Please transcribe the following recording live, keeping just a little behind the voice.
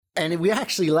And we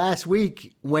actually last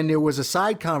week, when there was a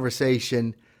side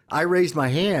conversation, I raised my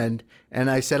hand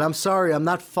and I said, I'm sorry, I'm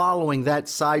not following that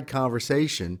side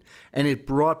conversation. And it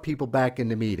brought people back in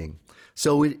the meeting.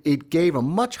 So it gave a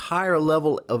much higher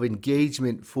level of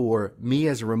engagement for me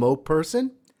as a remote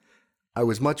person. I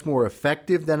was much more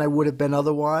effective than I would have been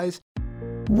otherwise.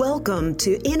 Welcome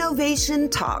to Innovation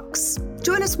Talks.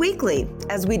 Join us weekly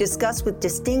as we discuss with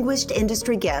distinguished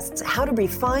industry guests how to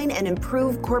refine and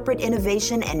improve corporate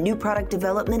innovation and new product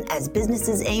development as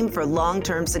businesses aim for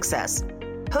long-term success.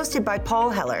 Hosted by Paul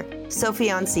Heller,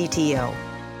 Sopheon CTO.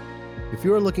 If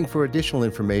you're looking for additional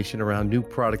information around new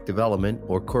product development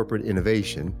or corporate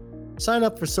innovation, sign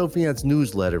up for Sopheon's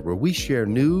newsletter where we share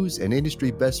news and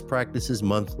industry best practices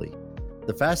monthly.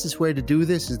 The fastest way to do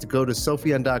this is to go to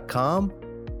Sopheon.com,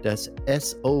 that's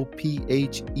Sopheon.com,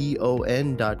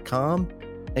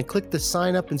 and click the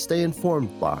sign up and stay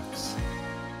informed box.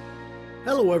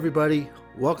 Hello everybody,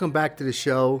 welcome back to the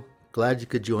show. Glad you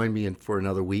could join me for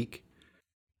another week.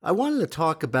 I wanted to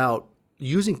talk about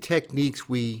using techniques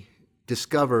we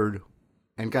discovered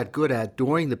and got good at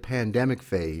during the pandemic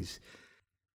phase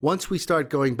once we start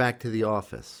going back to the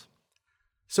office.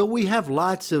 So we have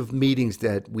lots of meetings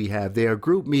that we have. They are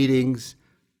group meetings,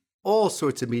 all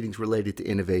sorts of meetings related to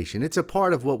innovation. It's a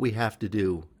part of what we have to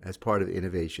do as part of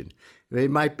innovation.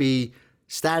 It might be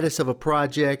status of a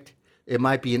project. It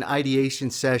might be an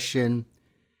ideation session.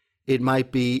 It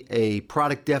might be a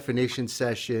product definition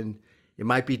session. It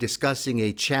might be discussing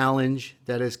a challenge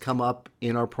that has come up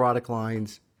in our product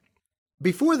lines.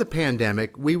 Before the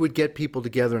pandemic, we would get people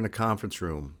together in a conference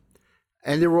room.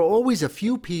 And there were always a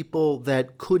few people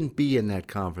that couldn't be in that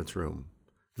conference room,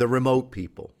 the remote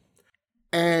people.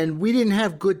 And we didn't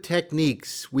have good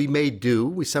techniques. We made do.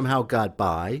 We somehow got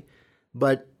by.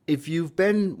 But if you've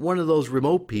been one of those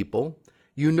remote people,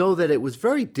 you know that it was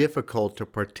very difficult to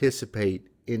participate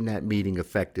in that meeting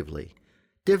effectively.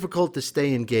 Difficult to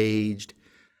stay engaged.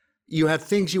 You have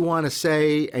things you want to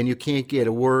say and you can't get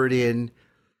a word in.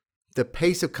 The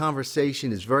pace of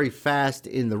conversation is very fast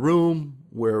in the room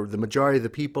where the majority of the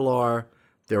people are.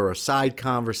 There are side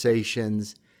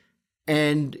conversations.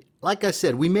 And like I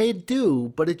said, we made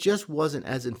do, but it just wasn't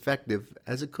as effective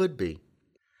as it could be.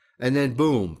 And then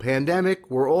boom, pandemic,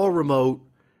 we're all remote,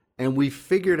 and we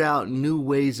figured out new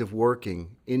ways of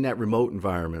working in that remote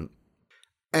environment.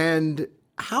 And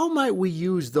how might we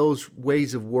use those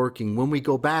ways of working when we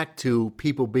go back to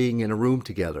people being in a room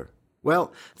together?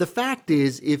 Well, the fact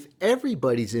is, if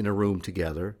everybody's in a room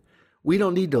together, we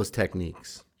don't need those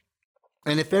techniques.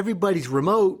 And if everybody's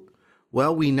remote,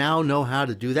 well, we now know how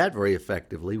to do that very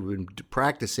effectively. We've been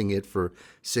practicing it for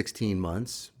 16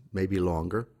 months, maybe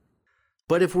longer.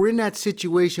 But if we're in that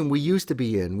situation we used to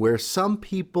be in, where some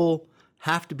people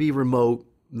have to be remote,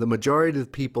 the majority of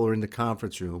the people are in the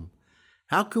conference room,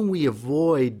 how can we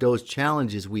avoid those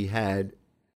challenges we had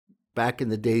back in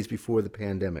the days before the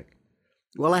pandemic?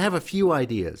 Well, I have a few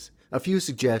ideas, a few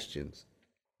suggestions.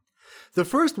 The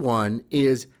first one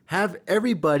is have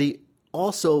everybody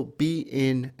also be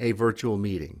in a virtual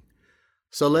meeting.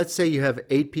 So let's say you have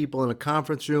 8 people in a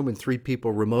conference room and 3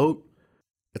 people remote.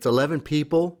 It's 11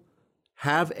 people.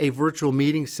 Have a virtual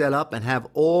meeting set up and have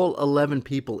all 11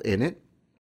 people in it.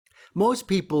 Most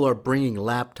people are bringing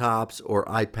laptops or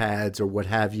iPads or what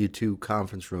have you to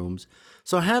conference rooms,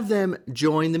 so have them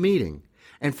join the meeting.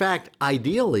 In fact,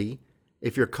 ideally,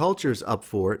 if your culture's up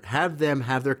for it, have them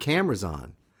have their cameras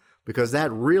on, because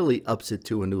that really ups it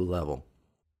to a new level.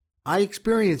 I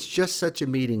experienced just such a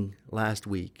meeting last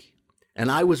week, and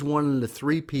I was one of the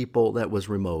 3 people that was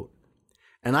remote.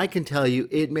 And I can tell you,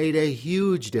 it made a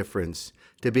huge difference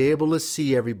to be able to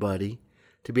see everybody,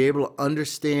 to be able to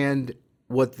understand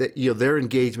what their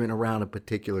engagement around a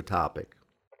particular topic.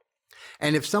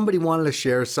 And if somebody wanted to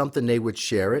share something, they would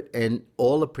share it, and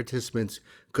all the participants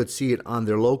could see it on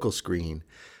their local screen.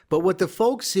 But what the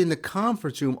folks in the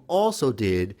conference room also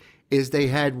did is they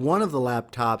had one of the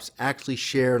laptops actually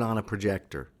shared on a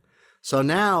projector. So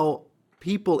now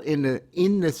people in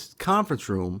this conference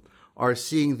room are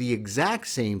seeing the exact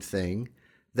same thing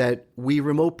that we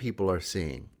remote people are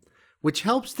seeing, which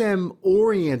helps them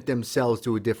orient themselves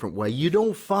to a different way. You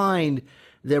don't find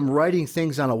them writing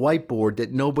things on a whiteboard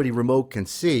that nobody remote can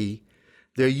see.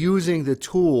 They're using the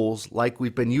tools like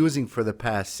we've been using for the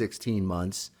past 16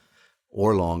 months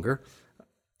or longer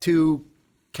to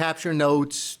capture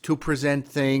notes, to present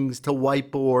things, to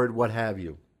whiteboard, what have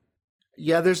you.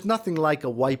 Yeah, there's nothing like a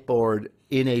whiteboard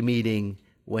in a meeting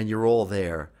when you're all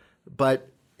there. But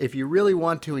if you really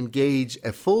want to engage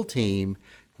a full team,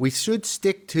 we should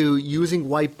stick to using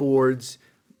whiteboards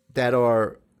that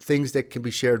are things that can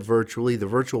be shared virtually, the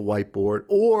virtual whiteboard,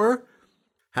 or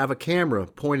have a camera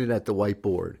pointed at the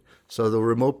whiteboard so the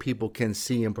remote people can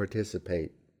see and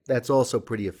participate. That's also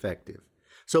pretty effective.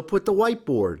 So put the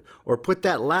whiteboard or put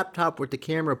that laptop with the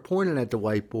camera pointed at the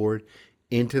whiteboard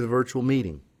into the virtual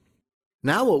meeting.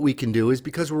 Now what we can do is,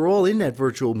 because we're all in that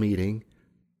virtual meeting,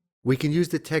 we can use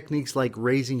the techniques like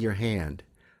raising your hand.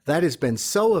 That has been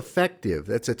so effective.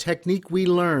 That's a technique we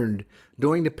learned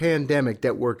during the pandemic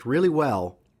that worked really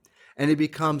well. And it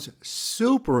becomes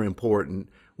super important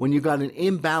when you got an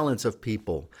imbalance of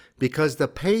people, because the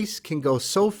pace can go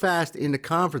so fast in the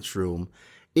conference room.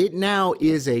 It now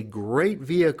is a great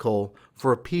vehicle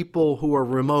for people who are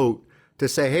remote to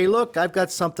say, hey, look, I've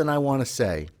got something I want to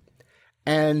say.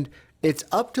 And it's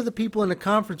up to the people in the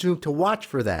conference room to watch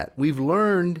for that. We've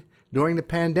learned during the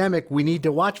pandemic, we need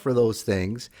to watch for those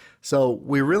things. So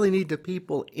we really need the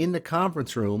people in the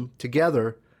conference room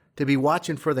together to be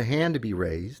watching for the hand to be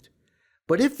raised.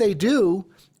 But if they do,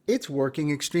 it's working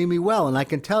extremely well. And I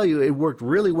can tell you it worked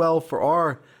really well for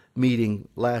our meeting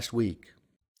last week.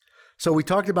 So we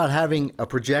talked about having a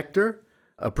projector,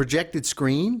 a projected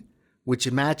screen, which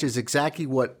matches exactly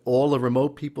what all the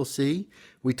remote people see.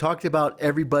 We talked about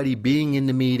everybody being in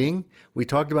the meeting. We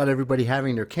talked about everybody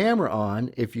having their camera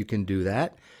on, if you can do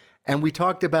that. And we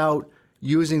talked about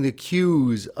using the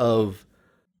cues of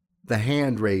the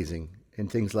hand raising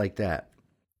and things like that.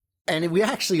 And we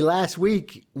actually, last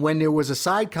week, when there was a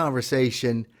side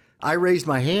conversation, I raised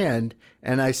my hand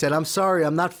and I said, I'm sorry,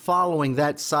 I'm not following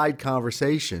that side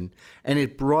conversation. And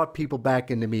it brought people back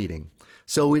in the meeting.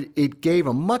 So it gave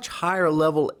a much higher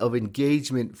level of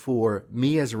engagement for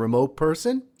me as a remote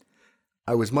person.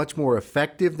 I was much more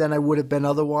effective than I would have been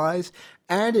otherwise.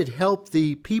 And it helped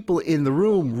the people in the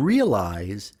room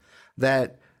realize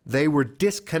that they were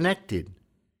disconnected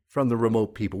from the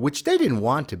remote people, which they didn't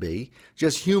want to be.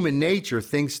 Just human nature,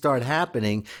 things start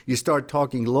happening. You start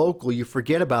talking local, you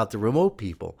forget about the remote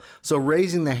people. So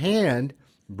raising the hand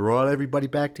brought everybody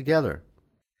back together.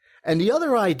 And the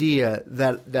other idea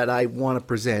that I want to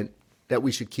present that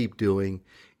we should keep doing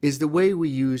is the way we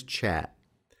use chat.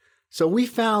 So we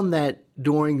found that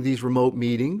during these remote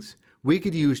meetings, we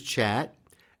could use chat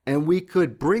and we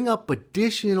could bring up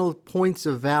additional points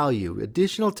of value,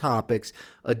 additional topics,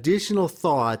 additional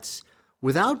thoughts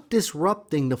without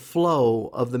disrupting the flow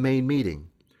of the main meeting.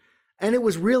 And it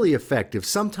was really effective.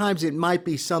 Sometimes it might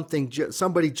be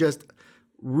somebody just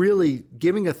really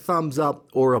giving a thumbs up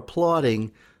or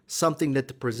applauding something that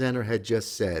the presenter had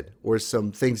just said or some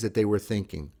things that they were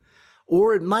thinking.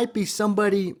 Or it might be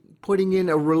somebody putting in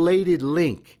a related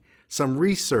link, some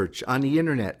research on the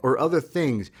internet or other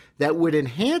things that would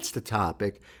enhance the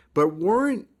topic, but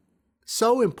weren't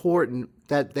so important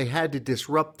that they had to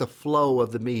disrupt the flow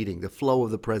of the meeting, the flow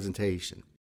of the presentation.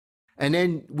 And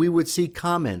then we would see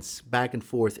comments back and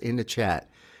forth in the chat.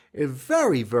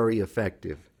 Very, very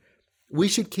effective. We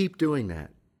should keep doing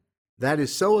that. That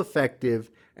is so effective,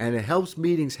 and it helps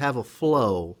meetings have a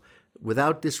flow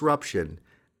without disruption.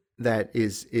 That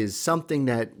is something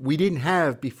that we didn't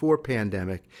have before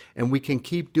pandemic, and we can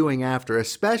keep doing after,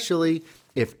 especially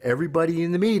if everybody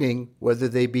in the meeting, whether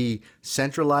they be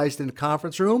centralized in the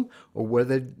conference room or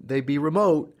whether they be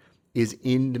remote, is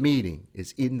in the meeting,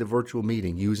 is in the virtual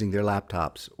meeting using their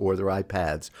laptops or their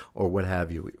iPads or what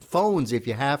have you. Phones, if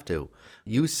you have to,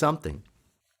 use something.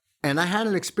 And I had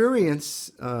an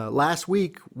experience last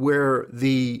week where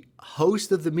the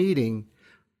host of the meeting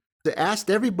asked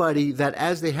everybody that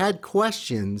as they had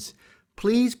questions,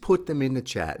 please put them in the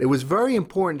chat. It was very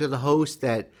important to the host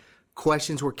that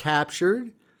questions were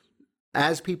captured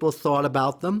as people thought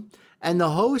about them. And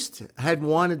the host had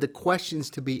wanted the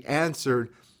questions to be answered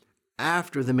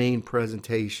after the main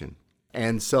presentation.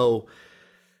 And so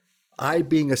I,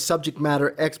 being a subject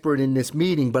matter expert in this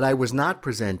meeting, but I was not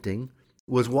presenting,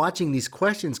 was watching these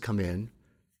questions come in,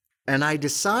 and I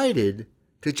decided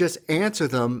to just answer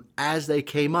them as they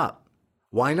came up.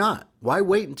 Why not? Why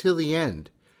wait until the end?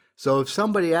 So if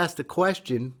somebody asked a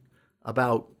question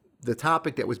about the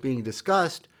topic that was being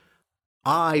discussed,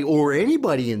 I or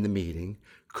anybody in the meeting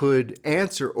could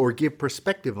answer or give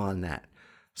perspective on that.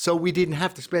 So we didn't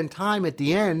have to spend time at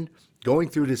the end going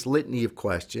through this litany of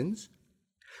questions.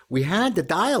 We had the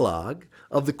dialogue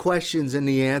of the questions and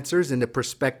the answers and the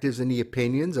perspectives and the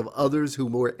opinions of others who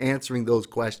were answering those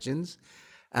questions.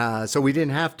 So we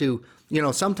didn't have to,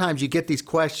 sometimes you get these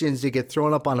questions, they get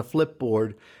thrown up on a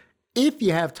flipboard. If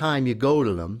you have time, you go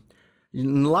to them.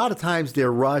 And a lot of times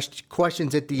they're rushed,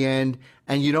 questions at the end,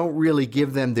 and you don't really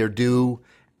give them their due,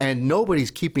 and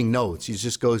nobody's keeping notes. It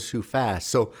just goes too fast.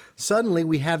 So suddenly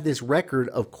we have this record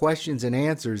of questions and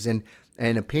answers and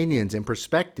opinions and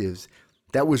perspectives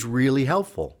that was really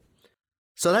helpful.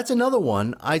 So that's another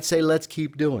one I'd say let's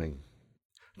keep doing.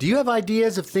 Do you have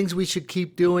ideas of things we should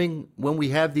keep doing when we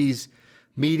have these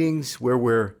meetings where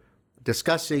we're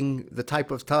discussing the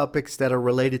type of topics that are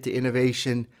related to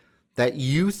innovation that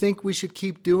you think we should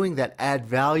keep doing that add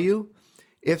value?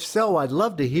 If so, I'd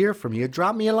love to hear from you.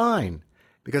 Drop me a line,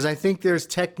 because I think there's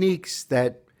techniques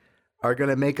that are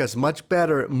going to make us much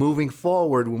better moving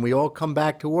forward when we all come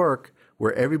back to work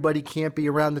where everybody can't be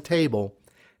around the table.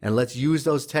 And let's use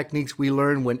those techniques we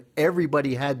learned when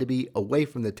everybody had to be away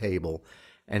from the table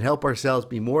and help ourselves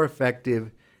be more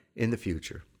effective in the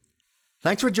future.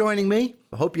 Thanks for joining me.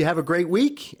 I hope you have a great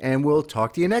week, and we'll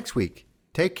talk to you next week.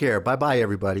 Take care. Bye-bye,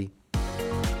 everybody.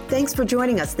 Thanks for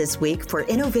joining us this week for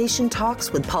Innovation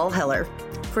Talks with Paul Heller.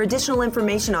 For additional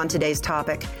information on today's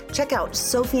topic, check out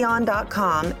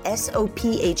sopheon.com,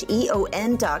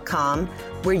 SOPHEON.com,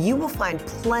 where you will find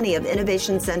plenty of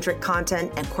innovation-centric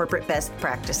content and corporate best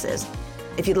practices.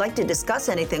 If you'd like to discuss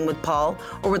anything with Paul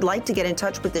or would like to get in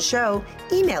touch with the show,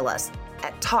 email us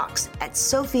at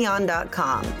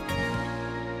talks@sopheon.com.